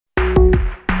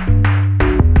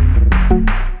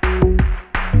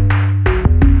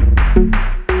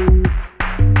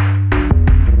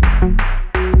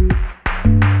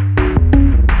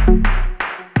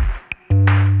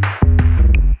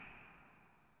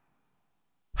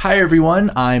Hi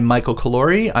everyone, I'm Michael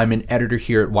Calori. I'm an editor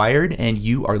here at Wired, and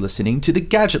you are listening to the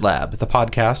Gadget Lab, the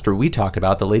podcast where we talk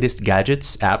about the latest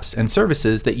gadgets, apps, and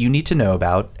services that you need to know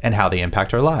about and how they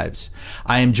impact our lives.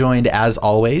 I am joined, as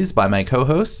always, by my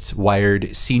co-hosts,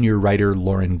 Wired senior writer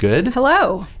Lauren Good.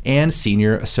 Hello. And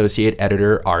senior associate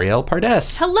editor Ariel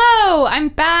Pardes. Hello, I'm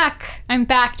back.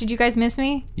 Did you guys miss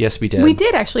me? Yes, we did. We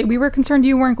did, actually. We were concerned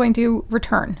you weren't going to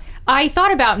return. I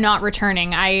thought about not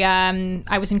returning.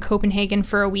 I was in Copenhagen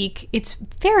for a week. It's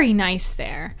very nice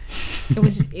there.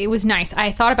 It was nice.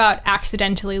 I thought about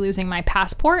accidentally losing my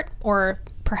passport or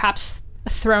perhaps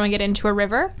throwing it into a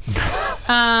river.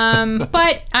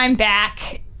 But I'm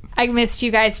back. I missed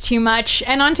you guys too much.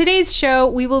 And on today's show,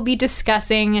 we will be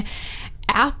discussing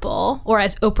Apple, or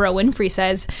as Oprah Winfrey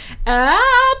says,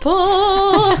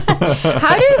 Apple.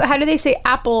 How do they say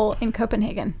apple in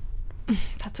Copenhagen?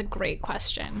 That's a great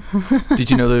question. Did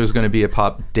you know there was going to be a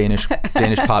Danish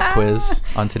pop quiz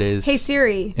on today's Hey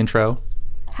Siri, intro?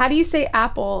 how do you say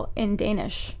apple in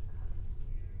Danish?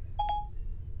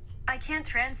 I can't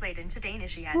translate into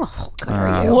Danish yet. Oh, good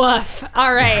are you? Woof.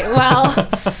 All right.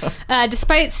 Well,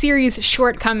 despite Siri's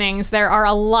shortcomings, there are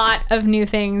a lot of new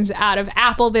things out of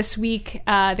Apple this week.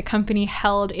 The company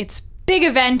held its big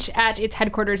event at its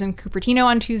headquarters in Cupertino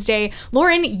on Tuesday.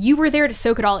 Lauren, you were there to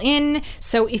soak it all in.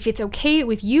 So if it's okay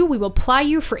with you, we will ply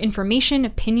you for information,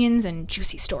 opinions, and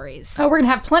juicy stories. Oh, we're going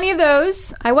to have plenty of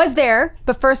those. I was there,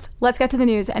 but first, let's get to the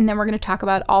news, and then we're going to talk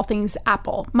about all things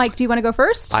Apple. Mike, do you want to go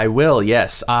first? I will,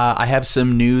 yes. I have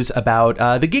some news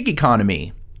about the gig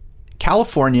economy.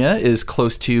 California is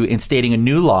close to instating a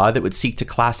new law that would seek to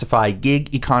classify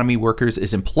gig economy workers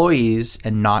as employees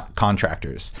and not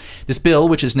contractors. This bill,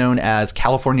 which is known as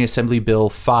California Assembly Bill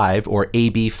 5, or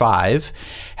AB 5,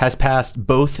 has passed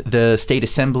both the state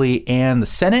assembly and the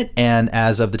Senate, and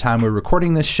as of the time we're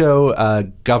recording this show,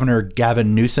 Governor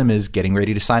Gavin Newsom is getting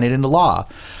ready to sign it into law.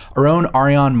 Our own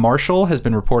Ariane Marshall has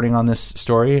been reporting on this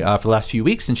story for the last few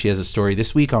weeks, and she has a story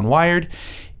this week on Wired.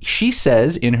 She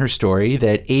says in her story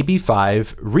that AB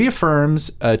 5 reaffirms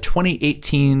a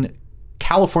 2018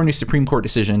 California Supreme Court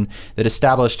decision that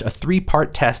established a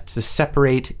three-part test to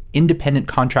separate independent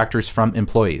contractors from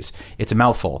employees. It's a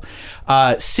mouthful.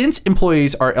 Since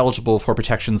employees are eligible for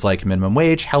protections like minimum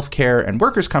wage, healthcare, and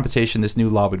workers' compensation, this new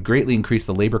law would greatly increase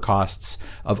the labor costs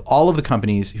of all of the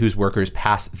companies whose workers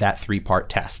pass that three-part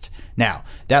test. Now,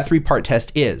 that three-part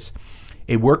test is: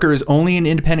 a worker is only an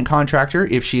independent contractor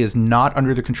if she is not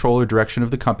under the control or direction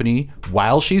of the company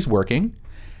while she's working.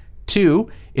 2,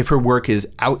 if her work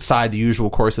is outside the usual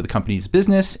course of the company's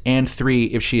business. And 3,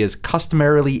 if she is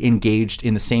customarily engaged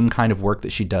in the same kind of work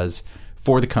that she does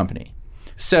for the company.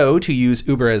 So, to use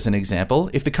Uber as an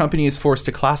example, if the company is forced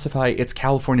to classify its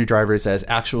California drivers as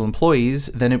actual employees,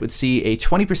 then it would see a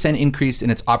 20% increase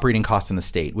in its operating costs in the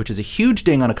state, which is a huge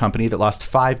ding on a company that lost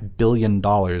 $5 billion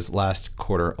last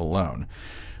quarter alone.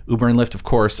 Uber and Lyft, of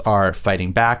course, are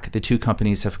fighting back. The two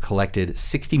companies have collected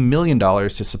 $60 million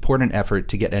to support an effort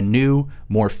to get a new,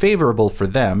 more favorable for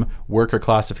them, worker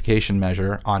classification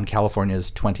measure on California's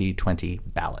 2020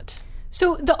 ballot.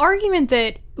 So the argument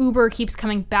that Uber keeps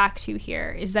coming back to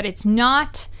here is that it's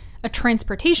not a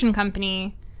transportation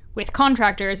company with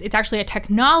contractors. It's actually a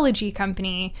technology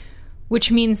company, which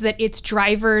means that its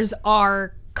drivers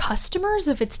are customers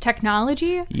of its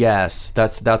technology. Yes,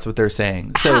 that's what they're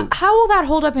saying. So how will that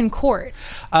hold up in court?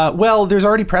 Well, there's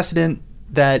already precedent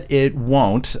that it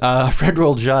won't. A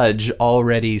federal judge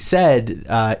already said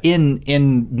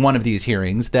in one of these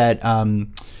hearings that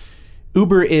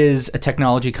Uber is a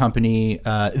technology company.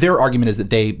 Their argument is that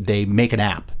they make an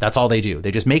app. That's all they do.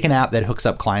 They just make an app that hooks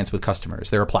up clients with customers.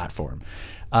 They're a platform.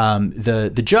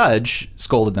 The judge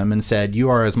scolded them and said, you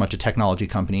are as much a technology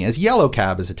company as Yellow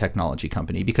Cab is a technology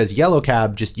company, because Yellow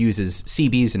Cab just uses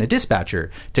CBs and a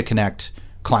dispatcher to connect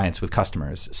clients with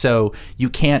customers. So you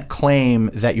can't claim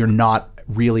that you're not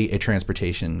really a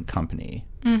transportation company.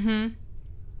 Mm-hmm.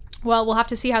 Well, we'll have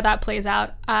to see how that plays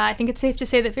out. I think it's safe to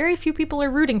say that very few people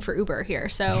are rooting for Uber here.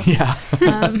 So yeah.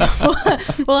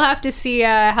 We'll have to see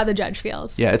how the judge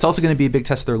feels. Yeah, it's also going to be a big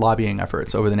test of their lobbying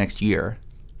efforts over the next year,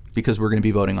 because we're going to be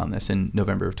voting on this in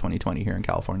November of 2020 here in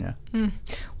California.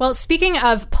 Well, speaking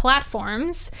of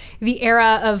platforms, the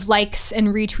era of likes and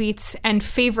retweets and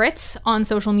favorites on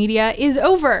social media is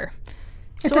over.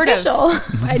 It's official.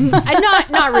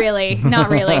 Not really.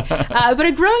 But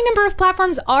a growing number of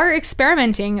platforms are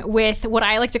experimenting with what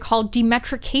I like to call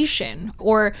demetrication,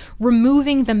 or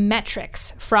removing the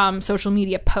metrics from social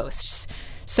media posts.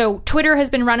 So Twitter has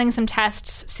been running some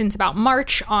tests since about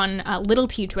March on Little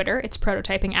T Twitter, its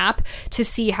prototyping app, to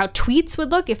see how tweets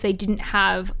would look if they didn't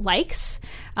have likes.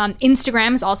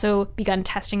 Instagram has also begun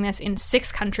testing this in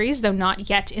 6 countries, though not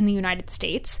yet in the United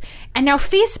States. And now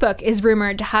Facebook is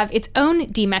rumored to have its own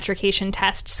demetrication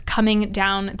tests coming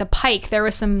down the pike. There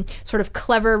was some sort of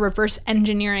clever reverse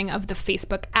engineering of the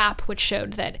Facebook app, which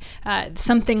showed that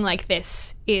something like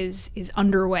this is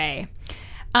underway.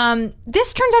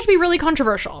 This turns out to be really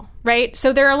controversial, right?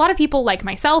 So there are a lot of people like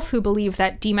myself who believe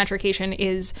that demetrication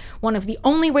is one of the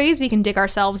only ways we can dig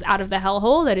ourselves out of the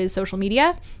hellhole that is social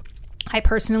media. I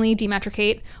personally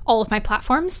demetricate all of my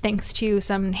platforms thanks to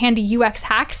some handy UX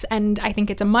hacks, and I think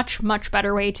it's a much, much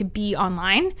better way to be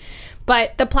online.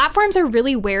 But the platforms are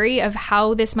really wary of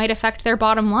how this might affect their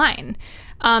bottom line.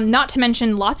 Not to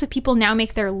mention, lots of people now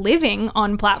make their living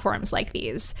on platforms like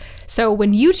these. So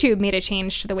when YouTube made a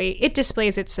change to the way it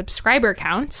displays its subscriber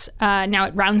counts, now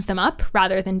it rounds them up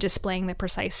rather than displaying the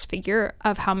precise figure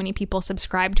of how many people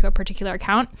subscribe to a particular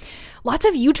account. Lots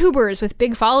of YouTubers with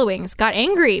big followings got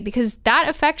angry because that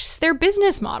affects their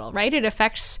business model, right? It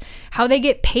affects how they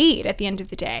get paid at the end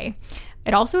of the day.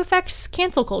 It also affects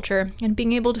cancel culture and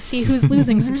being able to see who's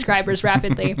losing subscribers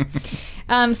rapidly.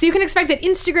 So you can expect that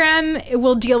Instagram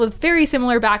will deal with very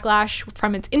similar backlash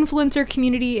from its influencer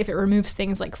community if it removes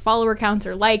things like follower counts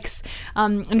or likes.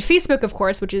 And Facebook, of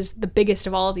course, which is the biggest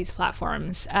of all of these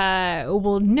platforms,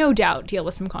 will no doubt deal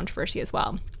with some controversy as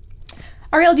well.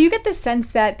 Ariel, do you get the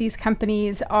sense that these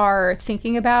companies are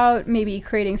thinking about maybe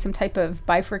creating some type of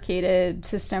bifurcated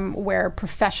system where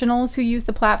professionals who use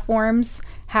the platforms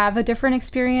have a different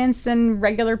experience than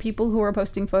regular people who are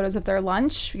posting photos of their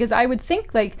lunch? Because I would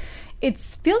think like it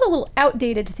feels a little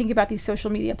outdated to think about these social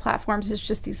media platforms as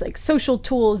just these like social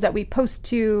tools that we post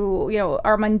to, you know,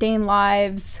 our mundane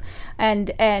lives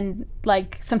and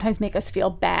like sometimes make us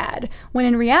feel bad. When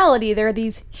in reality, there are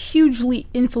these hugely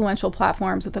influential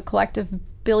platforms with a collective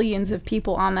billions of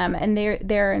people on them, and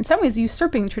they're in some ways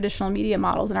usurping traditional media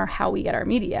models and are how we get our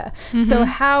media. Mm-hmm. So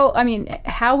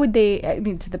how would they,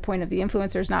 to the point of the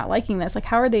influencers not liking this, like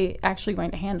how are they actually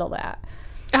going to handle that?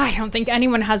 I don't think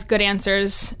anyone has good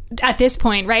answers at this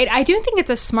point, right? I do think it's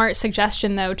a smart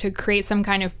suggestion, though, to create some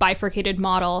kind of bifurcated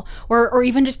model or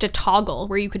even just a toggle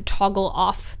where you could toggle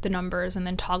off the numbers and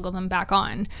then toggle them back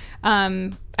on.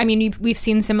 I mean, we've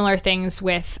seen similar things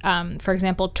with, for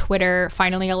example, Twitter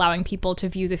finally allowing people to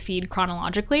view the feed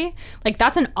chronologically. Like,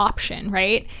 that's an option,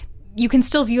 right? You can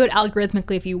still view it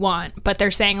algorithmically if you want, but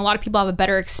they're saying a lot of people have a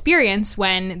better experience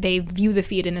when they view the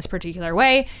feed in this particular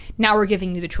way. Now we're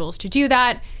giving you the tools to do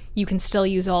that. You can still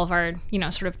use all of our,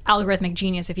 sort of algorithmic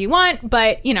genius if you want,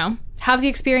 but, have the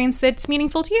experience that's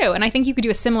meaningful to you. And I think you could do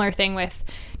a similar thing with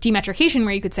demetrication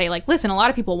where you could say, like, listen, a lot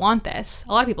of people want this.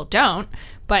 A lot of people don't,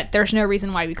 but there's no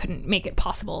reason why we couldn't make it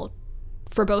possible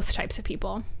for both types of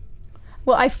people.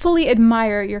 Well, I fully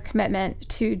admire your commitment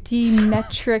to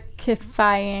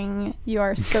demetricifying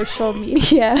your social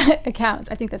media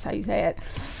accounts. I think that's how you say it.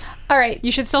 All right.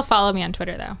 You should still follow me on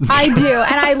Twitter, though. I do,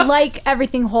 and I like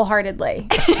everything wholeheartedly.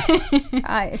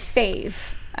 Fave.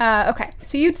 Okay,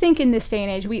 so you'd think in this day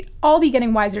and age we'd all be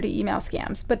getting wiser to email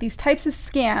scams, but these types of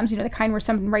scams, the kind where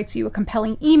someone writes you a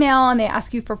compelling email and they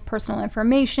ask you for personal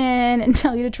information and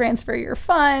tell you to transfer your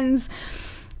funds,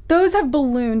 those have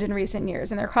ballooned in recent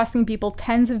years, and they're costing people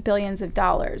tens of billions of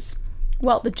dollars.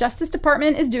 Well, the Justice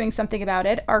Department is doing something about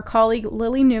it. Our colleague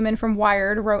Lily Newman from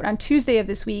Wired wrote on Tuesday of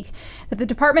this week that the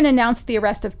department announced the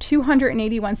arrest of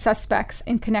 281 suspects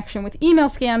in connection with email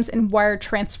scams and wire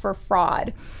transfer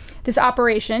fraud. This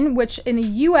operation, which in the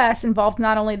U.S. involved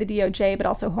not only the DOJ, but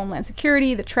also Homeland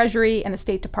Security, the Treasury, and the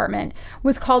State Department,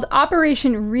 was called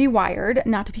Operation Rewired,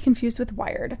 not to be confused with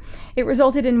Wired. It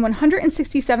resulted in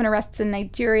 167 arrests in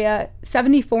Nigeria,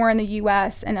 74 in the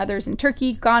U.S., and others in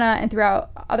Turkey, Ghana, and throughout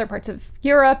other parts of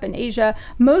Europe and Asia.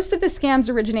 Most of the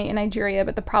scams originate in Nigeria,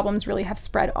 but the problems really have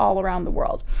spread all around the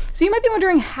world. So you might be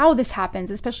wondering how this happens,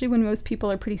 especially when most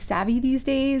people are pretty savvy these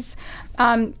days.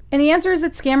 And the answer is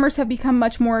that scammers have become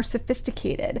much more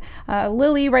sophisticated.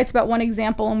 Lily writes about one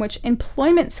example in which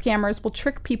employment scammers will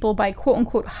trick people by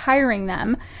quote-unquote hiring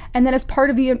them, and then as part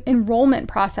of the enrollment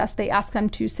process, they ask them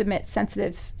to submit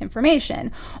sensitive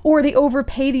information. Or they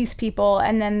overpay these people,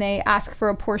 and then they ask for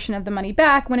a portion of the money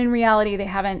back, when in reality they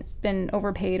haven't been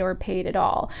overpaid or paid at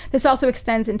all. This also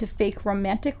extends into fake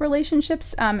romantic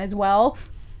relationships as well.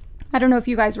 I don't know if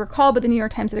you guys recall, but the New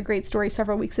York Times had a great story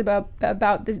several weeks ago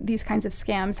about these kinds of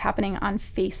scams happening on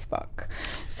Facebook.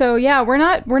 So yeah, we're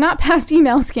not past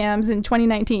email scams in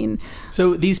 2019.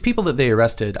 So these people that they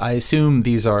arrested, I assume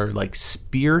these are like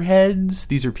spearheads?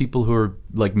 These are people who are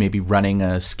like maybe running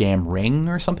a scam ring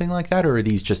or something like that? Or are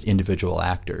these just individual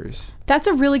actors? That's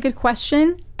a really good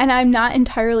question, and I'm not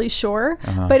entirely sure,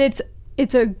 but it's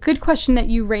It's a good question that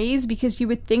you raise because you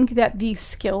would think that these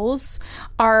skills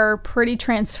are pretty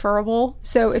transferable.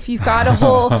 So if you've got a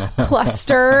whole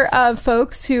cluster of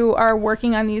folks who are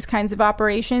working on these kinds of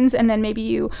operations, and then maybe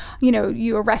you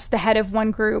arrest the head of one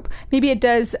group, maybe it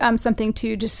does something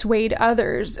to dissuade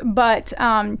others. But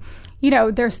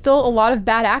there's still a lot of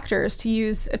bad actors, to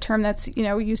use a term that's,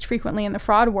 used frequently in the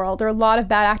fraud world. There are a lot of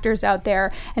bad actors out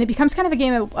there, and it becomes kind of a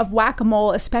game of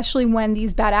whack-a-mole, especially when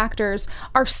these bad actors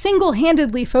are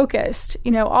single-handedly focused,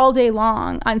 all day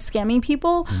long on scamming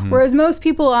people, whereas most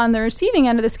people on the receiving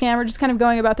end of the scam are just kind of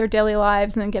going about their daily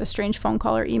lives and then get a strange phone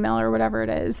call or email or whatever it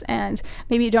is, and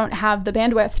maybe you don't have the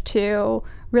bandwidth to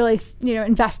really,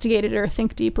 investigate it or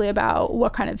think deeply about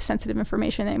what kind of sensitive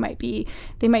information they might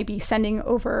be sending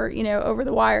over, over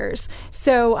the wires.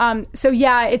 So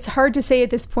yeah, it's hard to say at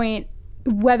this point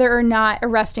whether or not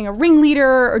arresting a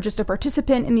ringleader or just a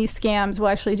participant in these scams will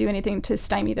actually do anything to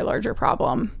stymie the larger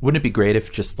problem. Wouldn't it be great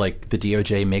if just like the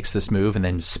DOJ makes this move and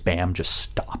then spam just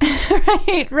stops?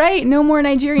 Right. No more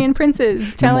Nigerian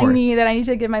princes telling me that I need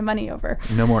to give my money over.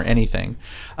 No more anything.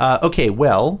 Okay,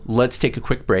 well, let's take a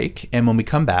quick break. And when we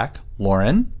come back,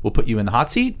 Lauren, we'll put you in the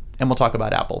hot seat and we'll talk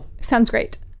about Apple. Sounds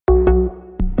great.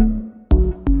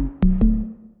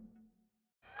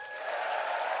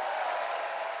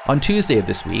 On Tuesday of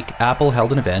this week, Apple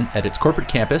held an event at its corporate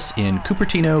campus in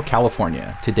Cupertino,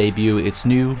 California, to debut its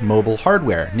new mobile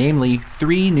hardware, namely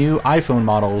 3 new iPhone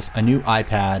models, a new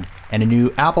iPad, and a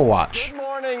new Apple Watch. Good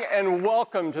morning and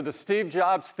welcome to the Steve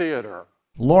Jobs Theater.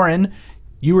 Lauren,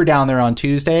 you were down there on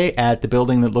Tuesday at the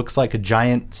building that looks like a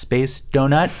giant space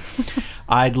donut.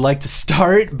 I'd like to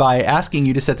start by asking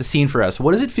you to set the scene for us.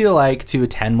 What does it feel like to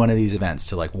attend one of these events,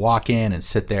 to like walk in and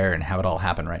sit there and have it all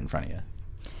happen right in front of you?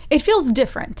 It feels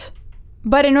different.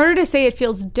 But in order to say it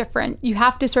feels different, you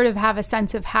have to sort of have a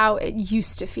sense of how it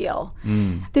used to feel.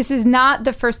 This is not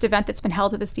the first event that's been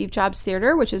held at the Steve Jobs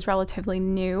Theater, which is relatively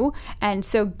new. And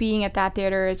so being at that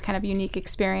theater is kind of a unique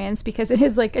experience because it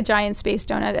is like a giant space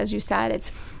donut, as you said.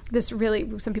 It's this really,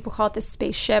 some people call it this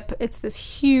spaceship. It's this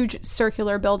huge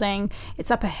circular building. It's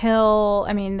up a hill.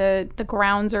 I mean, the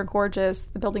grounds are gorgeous.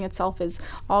 The building itself is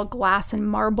all glass and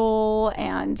marble.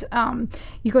 And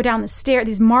you go down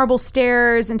these marble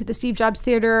stairs into the Steve Jobs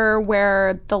Theater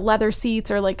where the leather seats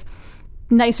are like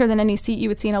nicer than any seat you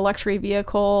would see in a luxury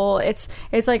vehicle. It's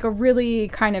like a really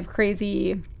kind of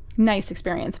crazy, nice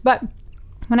experience. But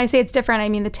when I say it's different, I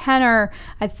mean the tenor,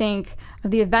 I think,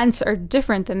 of the events are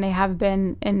different than they have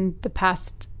been in the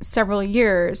past several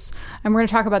years. And we're going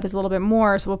to talk about this a little bit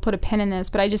more, so we'll put a pin in this.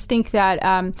 But I just think that,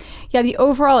 the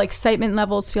overall excitement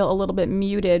levels feel a little bit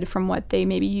muted from what they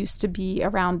maybe used to be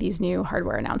around these new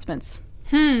hardware announcements.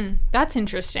 That's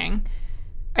interesting.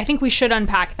 I think we should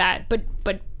unpack that, but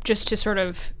just to sort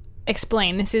of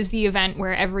explain, this is the event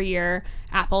where every year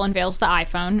Apple unveils the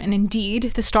iPhone, and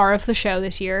indeed, the star of the show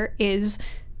this year is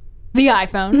the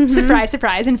iPhone. Surprise,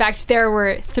 surprise. In fact, there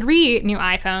were 3 new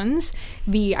iPhones,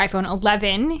 the iPhone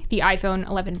 11, the iPhone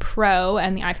 11 Pro,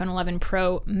 and the iPhone 11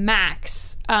 Pro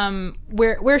Max.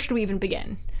 Where should we even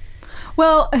begin?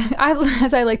 Well,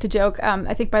 as I like to joke,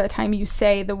 I think by the time you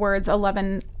say the words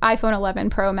iPhone 11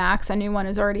 Pro Max, a new one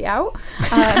is already out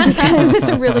because it's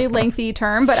a really lengthy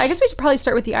term. But I guess we should probably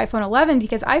start with the iPhone 11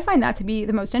 because I find that to be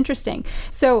the most interesting.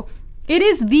 So it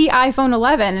is the iPhone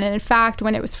 11. And in fact,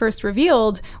 when it was first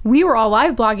revealed, we were all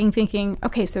live blogging thinking,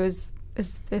 okay, so is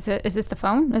this the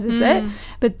phone? Is this it?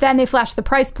 But then they flashed the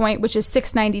price point, which is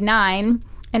 $699.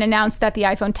 And announced that the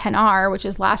iPhone XR, which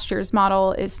is last year's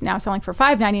model, is now selling for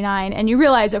 $599. And you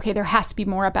realize, okay, there has to be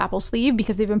more up Apple's sleeve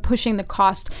because they've been pushing the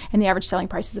cost and the average selling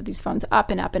prices of these phones up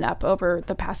and up and up over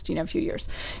the past, few years.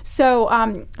 So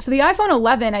the iPhone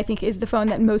 11, I think, is the phone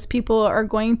that most people are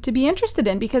going to be interested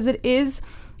in because it is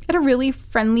at a really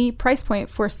friendly price point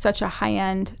for such a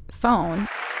high-end phone.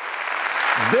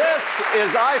 This is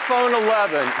iPhone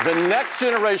 11, the next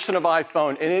generation of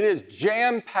iPhone, and it is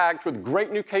jam-packed with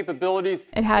great new capabilities.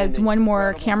 It has one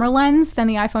more camera lens than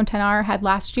the iPhone XR had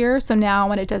last year. So now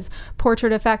when it does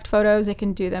portrait effect photos, it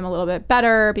can do them a little bit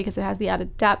better because it has the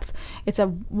added depth. It's a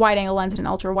wide-angle lens and an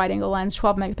ultra-wide-angle lens,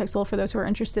 12 megapixel for those who are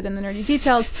interested in the nerdy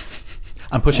details.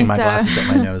 I'm pushing my glasses at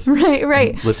my nose.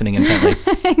 Right. Listening intently.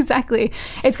 Exactly.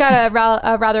 It's got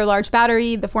a rather large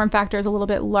battery. The form factor is a little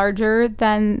bit larger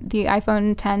than the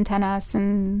iPhone 10, 10s,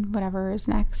 and whatever is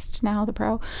next now, the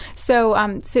Pro. So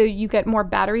you get more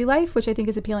battery life, which I think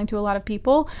is appealing to a lot of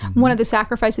people. One of the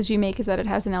sacrifices you make is that it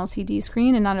has an LCD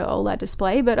screen and not an OLED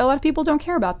display, but a lot of people don't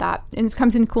care about that. And it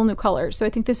comes in cool new colors. So I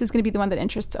think this is going to be the one that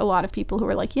interests a lot of people who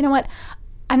are like, you know what?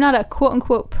 I'm not a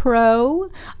quote-unquote pro.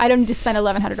 I don't need to spend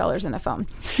 $1,100 on a phone.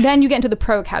 Then you get into the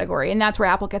pro category, and that's where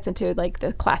Apple gets into like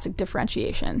the classic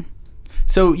differentiation.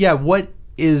 So yeah, what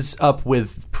is up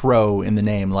with Pro in the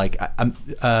name? Like,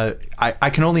 I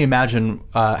can only imagine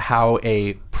how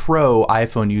a pro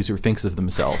iPhone user thinks of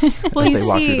themselves as they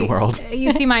walk through the world.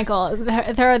 You see, Michael,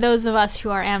 there are those of us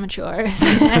who are amateurs,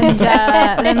 and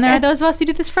then there are those of us who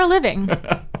do this for a living.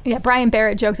 Yeah, Brian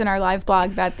Barrett joked in our live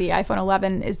blog that the iPhone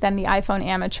 11 is then the iPhone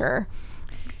amateur.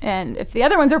 And if the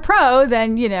other ones are pro,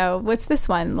 then, what's this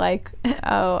one? Like,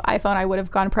 oh, iPhone, I would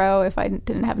have gone pro if I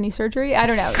didn't have any surgery. I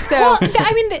don't know. So, well,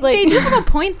 I mean, they do have a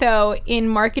point, though, in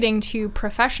marketing to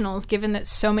professionals, given that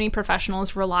so many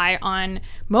professionals rely on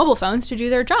mobile phones to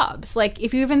do their jobs. Like,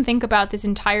 if you even think about this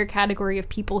entire category of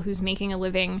people who's making a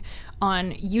living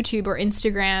on YouTube or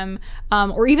Instagram,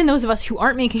 or even those of us who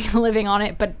aren't making a living on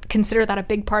it, but consider that a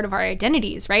big part of our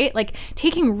identities, right? Like,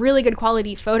 taking really good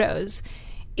quality photos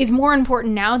is more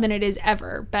important now than it has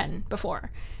ever been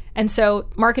before. And so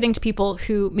marketing to people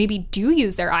who maybe do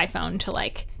use their iPhone to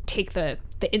like take the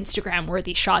Instagram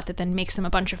worthy shot that then makes them a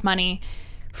bunch of money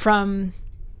from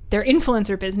their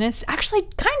influencer business actually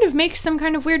kind of makes some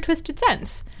kind of weird twisted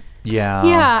sense.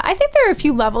 Yeah, I think there are a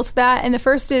few levels to that. And the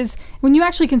first is when you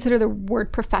actually consider the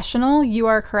word professional, you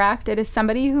are correct. It is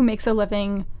somebody who makes a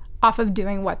living off of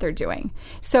doing what they're doing.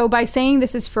 So by saying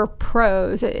this is for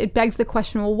pros, it begs the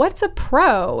question, well, what's a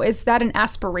pro? Is that an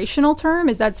aspirational term?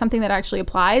 Is that something that actually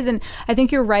applies? And I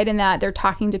think you're right in that they're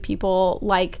talking to people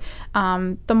like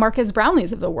the Marques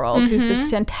Brownlees of the world, who's this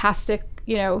fantastic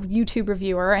YouTube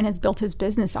reviewer and has built his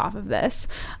business off of this,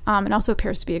 and also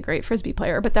appears to be a great Frisbee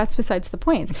player, but that's besides the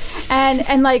point.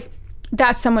 And like,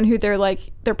 that's someone who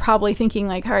they're probably thinking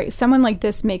like, all right, someone like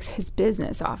this makes his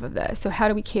business off of this. So how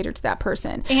do we cater to that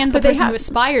person? And the person who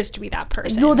aspires to be that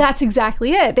person. Well, that's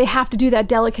exactly it. They have to do that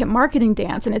delicate marketing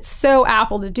dance. And it's so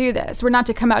Apple to do this. We're not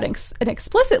to come out and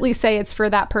explicitly say it's for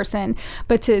that person,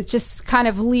 but to just kind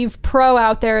of leave pro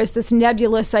out there as this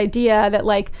nebulous idea that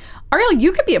like, Ariel,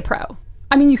 you could be a pro.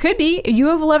 I mean, you could be. You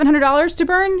have $1,100 to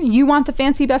burn. You want the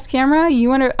fancy best camera. You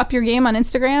want to up your game on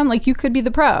Instagram. Like, you could be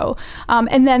the pro.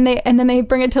 And then they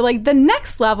bring it to like the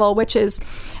next level, which is,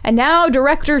 and now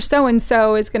director so and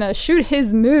so is going to shoot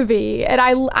his movie. And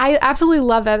I absolutely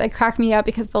love that. They crack me up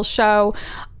because they'll show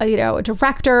a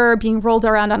director being rolled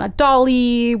around on a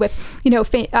dolly with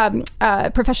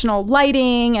professional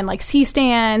lighting and like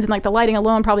C-stands, and like the lighting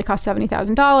alone probably costs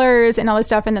 $70,000 and all this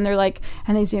stuff. And then they're like,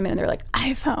 and they zoom in and they're like,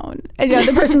 iPhone, and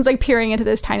the person's like peering into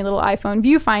this tiny little iPhone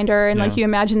viewfinder, and like you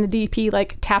imagine the DP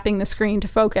like tapping the screen to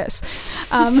focus,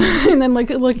 and then like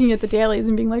looking at the dailies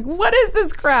and being like, what is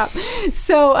this crap?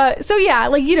 So yeah,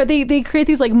 like they create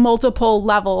these like multiple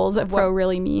levels of what pro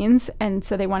really means, and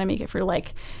so they want to make it for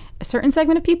like a certain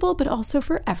segment of people, but also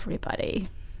for everybody.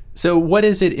 So what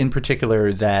is it in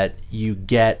particular that you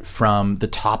get from the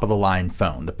top of the line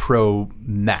phone, the Pro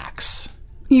Max?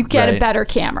 You get a better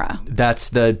camera. That's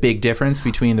the big difference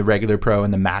between the regular Pro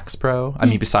and the Max Pro? I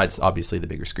mean, besides obviously the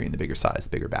bigger screen, the bigger size, the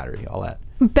bigger battery, all that.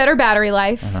 Better battery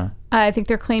life. I think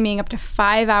they're claiming up to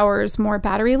 5 hours more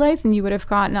battery life than you would have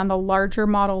gotten on the larger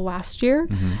model last year.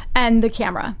 And the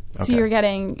camera. So you're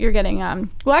getting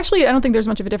well, actually, I don't think there's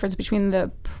much of a difference between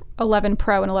the 11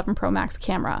 Pro and 11 Pro Max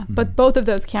camera, but both of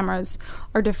those cameras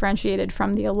are differentiated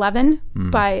from the 11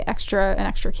 by an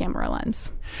extra camera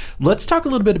lens. Let's talk a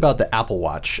little bit about the Apple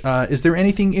Watch. Is there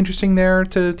anything interesting there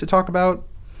to talk about?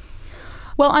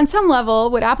 Well, on some level,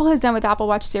 what Apple has done with Apple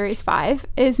Watch Series 5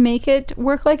 is make it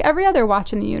work like every other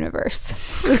watch in the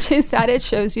universe, which is that it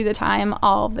shows you the time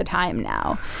all the time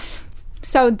now.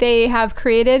 So they have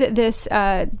created this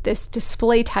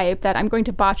display type that I'm going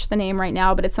to botch the name right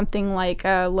now, but it's something like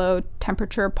low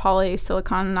temperature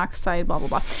polysilicon oxide, blah, blah,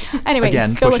 blah. Anyway,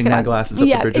 again, pushing my glasses up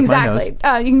the bridge of my nose.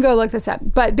 You can go look this up.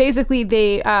 But basically,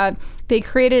 they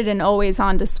created an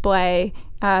always-on display,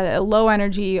 a low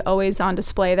energy always-on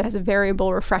display that has a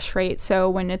variable refresh rate. So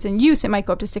when it's in use, it might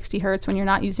go up to 60 hertz. When you're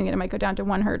not using it, it might go down to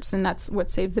 1 hertz, and that's what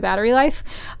saves the battery life.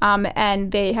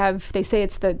 And they say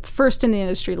it's the first in the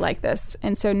industry like this.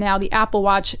 And so now the Apple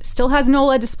Watch still has an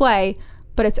OLED display,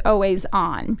 but it's always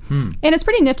on. And it's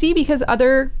pretty nifty because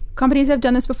other companies have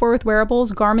done this before with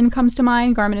wearables. Garmin comes to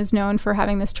mind. Garmin is known for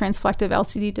having this transflective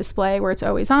LCD display where it's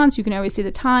always on, so you can always see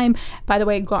the time. By the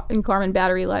way, Garmin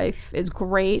battery life is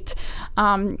great.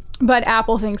 But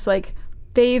Apple thinks like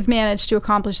they've managed to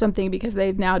accomplish something because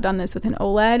they've now done this with an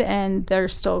OLED, and they're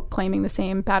still claiming the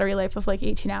same battery life of like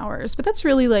 18 hours. But that's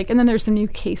really like, and then there's some new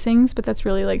casings, but that's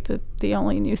really like the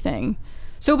only new thing.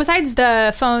 So besides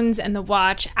the phones and the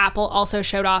watch, Apple also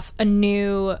showed off a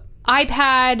new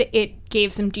iPad. It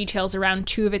gave some details around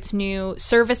 2 of its new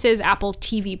services, Apple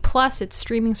TV Plus, its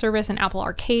streaming service, and Apple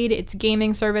Arcade, its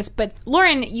gaming service. But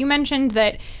Lauren, you mentioned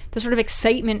that the sort of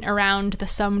excitement around the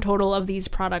sum total of these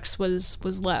products was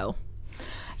low.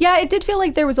 Yeah, it did feel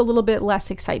like there was a little bit less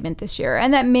excitement this year.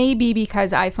 And that may be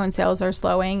because iPhone sales are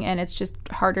slowing and it's just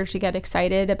harder to get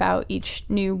excited about each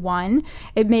new one.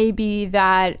 It may be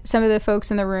that some of the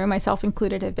folks in the room, myself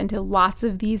included, have been to lots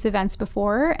of these events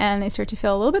before and they start to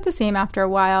feel a little bit the same after a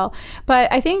while.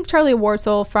 But I think Charlie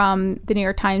Warzel from the New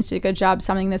York Times did a good job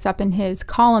summing this up in his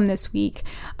column this week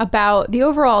about the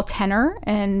overall tenor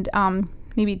and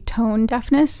maybe tone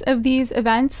deafness of these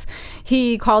events.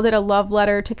 He called it a love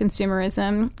letter to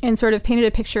consumerism and sort of painted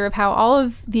a picture of how all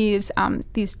of these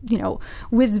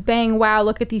whiz bang, wow,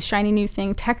 look at these shiny new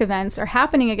thing tech events are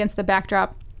happening against the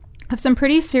backdrop of some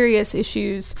pretty serious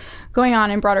issues going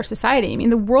on in broader society. I mean,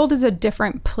 the world is a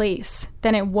different place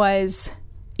than it was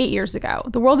 8 years ago.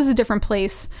 The world is a different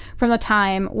place from the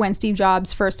time when Steve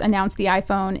Jobs first announced the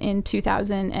iPhone in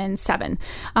 2007.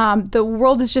 The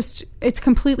world is it's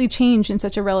completely changed in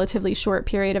such a relatively short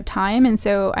period of time. And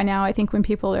so I think when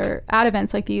people are at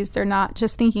events like these, they're not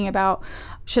just thinking about,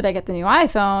 should I get the new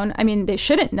iPhone? I mean, they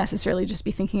shouldn't necessarily just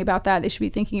be thinking about that. They should be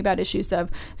thinking about issues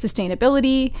of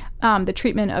sustainability, the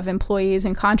treatment of employees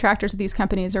and contractors of these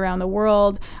companies around the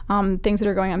world, things that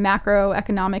are going on,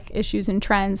 macroeconomic issues and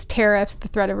trends, tariffs, the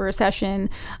threat of a recession,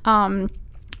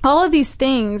 all of these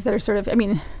things that are sort of,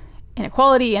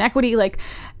 inequality and equity, like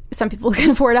some people can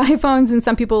afford iPhones and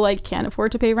some people can't afford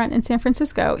to pay rent in San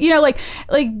Francisco.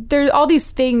 There's all these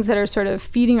things that are sort of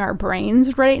feeding our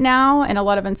brains right now and a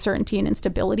lot of uncertainty and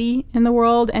instability in the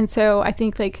world. And so I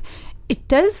think it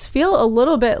does feel a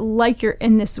little bit like you're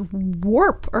in this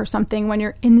warp or something when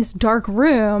you're in this dark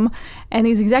room and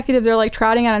these executives are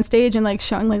trotting out on stage and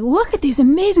showing look at these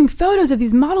amazing photos of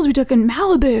these models we took in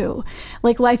Malibu.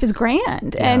 Life is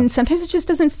grand. Yeah. And sometimes it just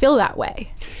doesn't feel that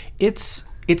way. It's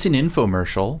an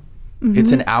infomercial. Mm-hmm.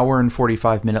 It's an hour and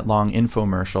 45-minute long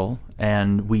infomercial,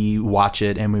 and we watch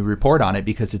it and we report on it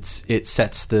because it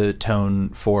sets the tone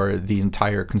for the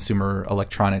entire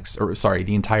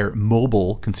the entire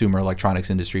mobile consumer electronics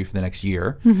industry for the next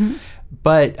year. Mm-hmm.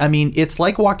 But it's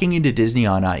like walking into Disney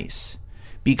on Ice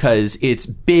because it's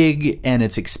big and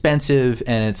it's expensive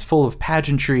and it's full of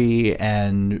pageantry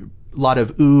and a lot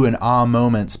of ooh and ah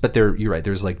moments, but you're right,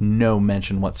 there's no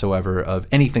mention whatsoever of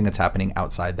anything that's happening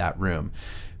outside that room.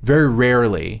 Very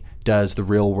rarely does the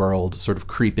real world sort of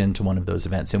creep into one of those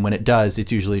events. And when it does,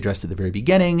 it's usually addressed at the very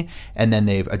beginning, and then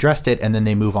they've addressed it, and then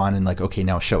they move on and okay,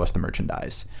 now show us the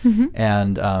merchandise. Mm-hmm.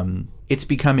 And it's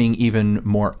becoming even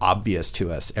more obvious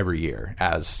to us every year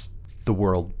as the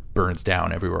world burns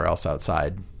down everywhere else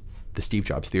outside the Steve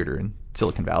Jobs Theater in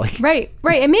Silicon Valley. Right.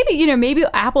 And maybe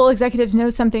Apple executives know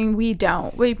something we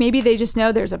don't. Maybe they just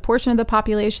know there's a portion of the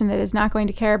population that is not going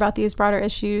to care about these broader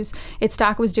issues. Its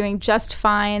stock was doing just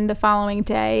fine the following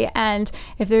day. And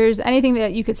if there's anything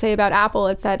that you could say about Apple,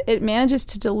 it's that it manages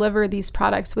to deliver these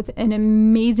products with an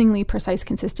amazingly precise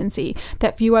consistency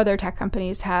that few other tech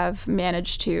companies have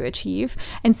managed to achieve.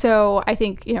 And so I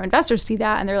think, investors see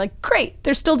that and they're like, great,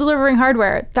 they're still delivering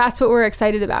hardware. That's what we're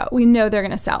excited about. We know they're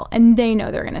going to sell, and they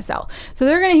know they're going to sell. So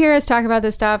they're going to hear us talk about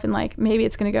this stuff and maybe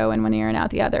it's going to go in one ear and out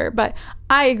the other. But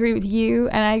I agree with you,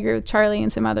 and I agree with Charlie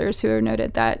and some others who have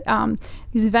noted that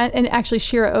these events, and actually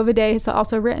Shira Ovide has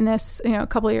also written this, a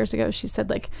couple of years ago. She said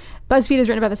BuzzFeed has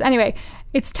written about this. Anyway,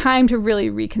 it's time to really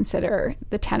reconsider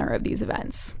the tenor of these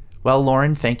events. Well,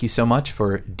 Lauren, thank you so much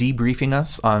for debriefing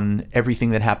us on everything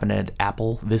that happened at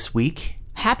Apple this week.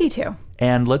 Happy to.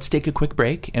 And let's take a quick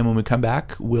break, and when we come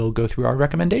back, we'll go through our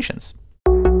recommendations.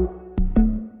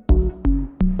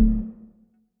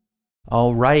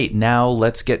 All right, now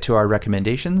let's get to our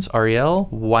recommendations. Ariel,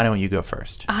 why don't you go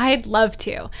first? I'd love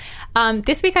to.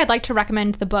 This week, I'd like to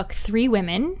recommend the book 3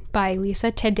 Women by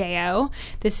Lisa Taddeo.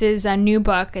 This is a new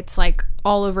book. It's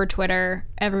all over Twitter.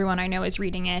 Everyone I know is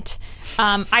reading it.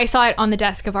 I saw it on the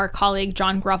desk of our colleague,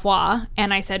 John Gravois,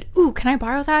 and I said, ooh, can I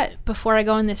borrow that before I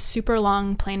go on this super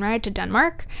long plane ride to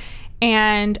Denmark?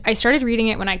 And I started reading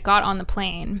it when I got on the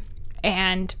plane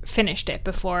and finished it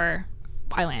before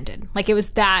I landed. It was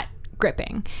that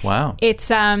gripping. Wow. It's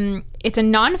a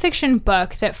nonfiction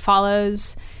book that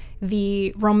follows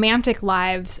the romantic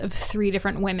lives of 3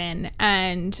 different women,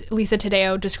 and Lisa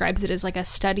Taddeo describes it as a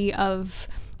study of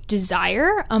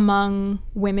desire among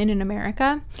women in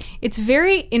America. It's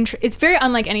very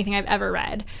unlike anything I've ever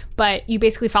read, but you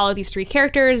basically follow these 3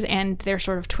 characters and their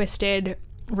sort of twisted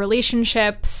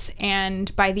relationships,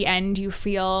 and by the end you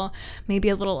feel maybe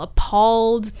a little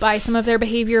appalled by some of their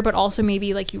behavior, but also maybe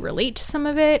you relate to some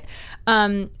of it.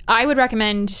 I would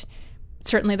recommend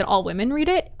certainly that all women read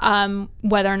it.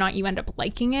 Whether or not you end up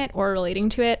liking it or relating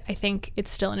to it, I think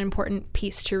it's still an important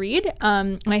piece to read.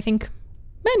 And I think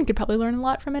men could probably learn a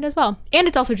lot from it as well. And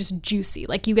it's also just juicy.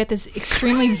 Like, you get this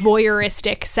extremely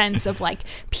voyeuristic sense of like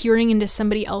peering into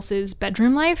somebody else's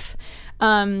bedroom life.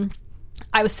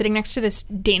 I was sitting next to this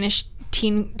Danish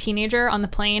teenager on the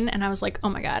plane, and I was like, oh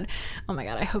my god,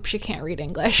 I hope she can't read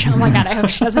English. Oh my god, I hope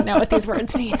she doesn't know what these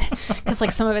words mean, because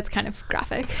like some of it's kind of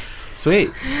graphic.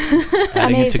 Sweet.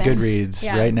 Adding it to Amazing. Goodreads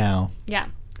right now. Yeah.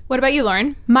 What about you,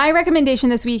 Lauren? My recommendation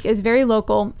this week is very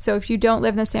local. So if you don't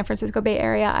live in the San Francisco Bay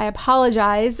Area, I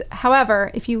apologize.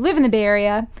 However, if you live in the Bay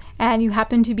Area and you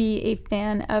happen to be a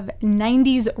fan of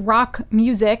 90s rock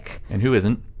music, And who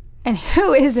isn't? and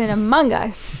who isn't among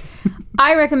us,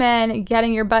 I recommend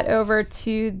getting your butt over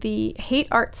to the Haight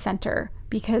Art Center,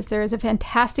 because there is a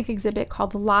fantastic exhibit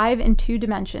called Live in Two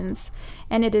Dimensions,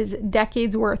 and it is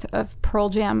decades worth of Pearl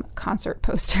Jam concert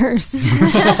posters.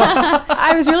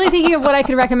 I was really thinking of what I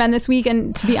could recommend this week,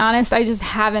 and to be honest, I just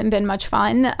haven't been much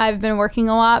fun. I've been working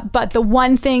a lot, but the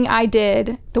one fun thing I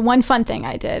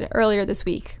did earlier this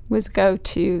week was go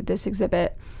to this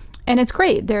exhibit. And it's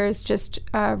great. There's just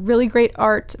really great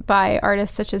art by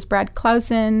artists such as Brad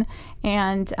Clausen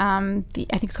and I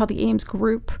think it's called the Ames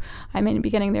Group. I may be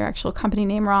getting their actual company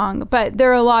name wrong, but there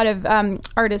are a lot of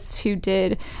artists who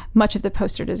did much of the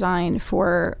poster design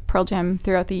for Pearl Jam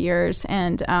throughout the years,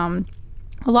 and a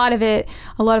lot of the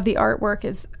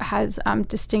artwork has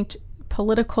distinct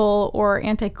political or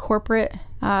anti-corporate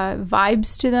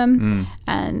vibes to them.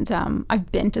 And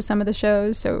I've been to some of the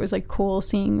shows, so it was like cool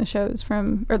seeing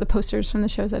the posters from the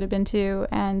shows that I've been to.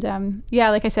 And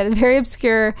like I said, very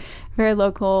obscure, very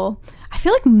local. I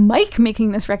feel like Mike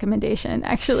making this recommendation,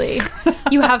 actually.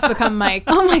 You have become Mike.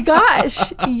 Oh my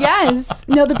gosh. Yes.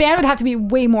 No, the band would have to be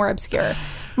way more obscure.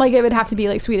 Like, it would have to be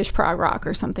like Swedish prog rock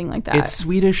or something like that. It's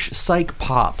Swedish psych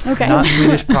pop, Okay. not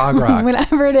Swedish prog rock.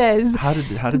 Whatever it is. How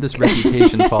did this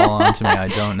reputation fall onto me? I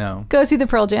don't know. Go see the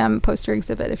Pearl Jam poster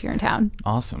exhibit if you're in town.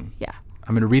 Awesome. Yeah.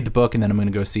 I'm going to read the book, and then I'm going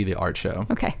to go see the art show.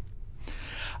 Okay.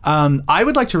 I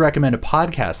would like to recommend a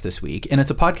podcast this week, and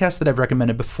it's a podcast that I've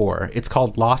recommended before. It's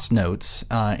called Lost Notes,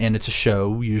 and it's a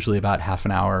show, usually about half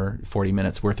an hour, 40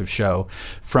 minutes worth of show,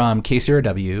 from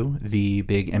KCRW, the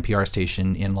big NPR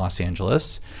station in Los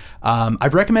Angeles.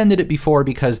 I've recommended it before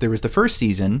because there was the first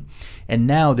season, and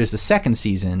now there's the second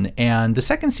season. And the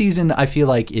second season, I feel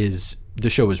like, the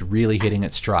show is really hitting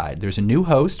its stride. There's a new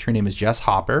host. Her name is Jess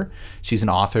Hopper. She's an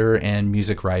author and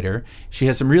music writer. She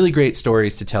has some really great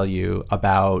stories to tell you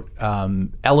about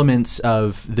elements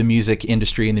of the music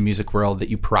industry and the music world that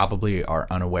you probably are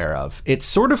unaware of. It's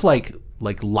sort of like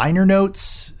liner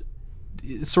notes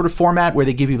sort of format, where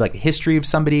they give you like a history of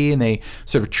somebody and they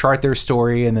sort of chart their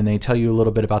story, and then they tell you a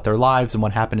little bit about their lives and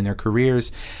what happened in their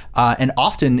careers. And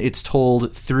often it's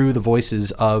told through the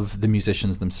voices of the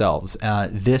musicians themselves.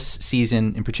 This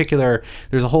season in particular,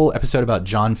 there's a whole episode about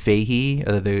John Fahey,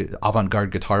 the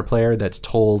avant-garde guitar player, that's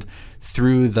told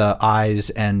through the eyes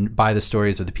and by the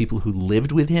stories of the people who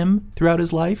lived with him throughout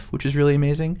his life, which is really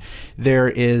amazing. There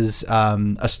is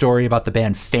a story about the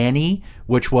band Fanny,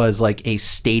 which was like a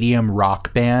stadium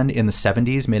rock band in the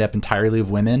 70s made up entirely of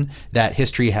women that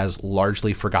history has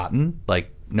largely forgotten.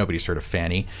 Like, nobody's heard of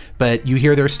Fanny, but you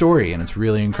hear their story and it's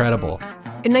really incredible.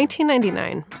 In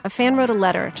 1999, a fan wrote a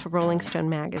letter to Rolling Stone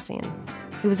magazine.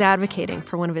 He was advocating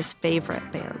for one of his favorite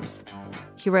bands.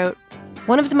 He wrote,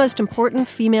 "One of the most important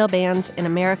female bands in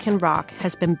American rock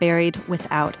has been buried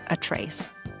without a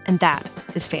trace, and that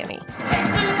is Fanny."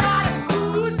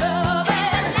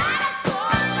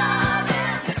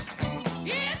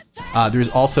 There's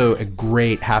also a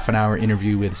great half-an-hour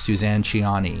interview with Suzanne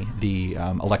Ciani, the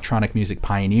electronic music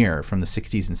pioneer from the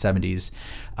 60s and 70s,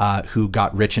 who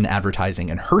got rich in advertising,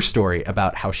 and her story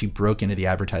about how she broke into the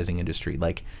advertising industry,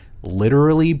 like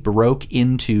literally broke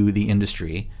into the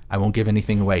industry. I won't give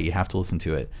anything away. You have to listen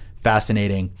to it.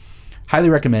 Fascinating. Highly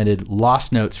recommended.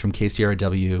 Lost Notes from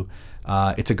KCRW.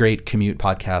 It's a great commute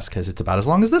podcast because it's about as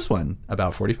long as this one,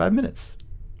 about 45 minutes.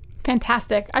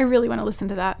 Fantastic. I really want to listen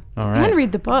to that. All right. And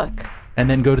read the book. And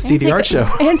then go to see the art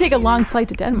show. And take a long flight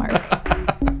to Denmark.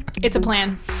 It's a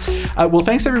plan. Well,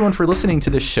 thanks everyone for listening to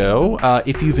this show.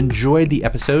 If you've enjoyed the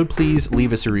episode, please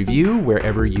leave us a review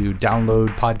wherever you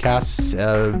download podcasts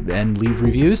and leave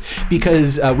reviews,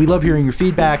 because we love hearing your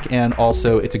feedback, and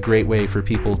also it's a great way for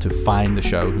people to find the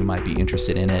show who might be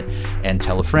interested in it and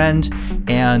tell a friend.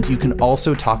 And you can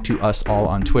also talk to us all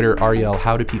on Twitter. Ariel,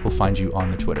 how do people find you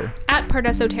on the Twitter? At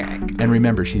Pardesoteric. And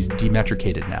remember, she's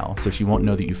demetricated now, so she won't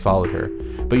know that you followed her,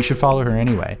 but you should follow her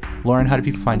anyway. Lauren, how do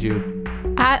people find you?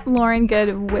 At Lauren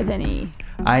Good with an E.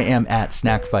 I am at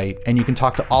Snack Fight, and you can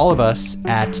talk to all of us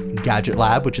at Gadget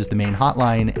Lab, which is the main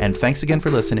hotline. And thanks again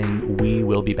for listening. We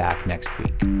will be back next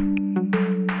week.